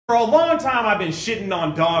For a long time, I've been shitting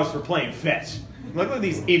on dogs for playing fetch. Look at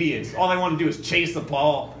these idiots. All they want to do is chase the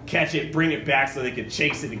ball, catch it, bring it back so they can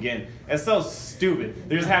chase it again. It's so stupid.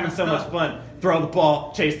 They're just having so much fun. Throw the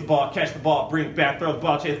ball, chase the ball, catch the ball, bring it back, throw the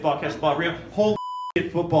ball, chase the ball, catch the ball, bring it. Holy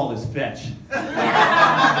shit, football is fetch.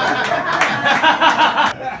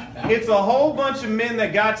 It's a whole bunch of men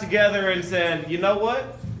that got together and said, you know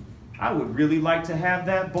what? I would really like to have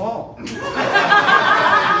that ball.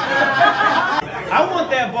 I want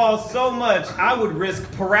that ball so much, I would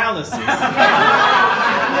risk paralysis.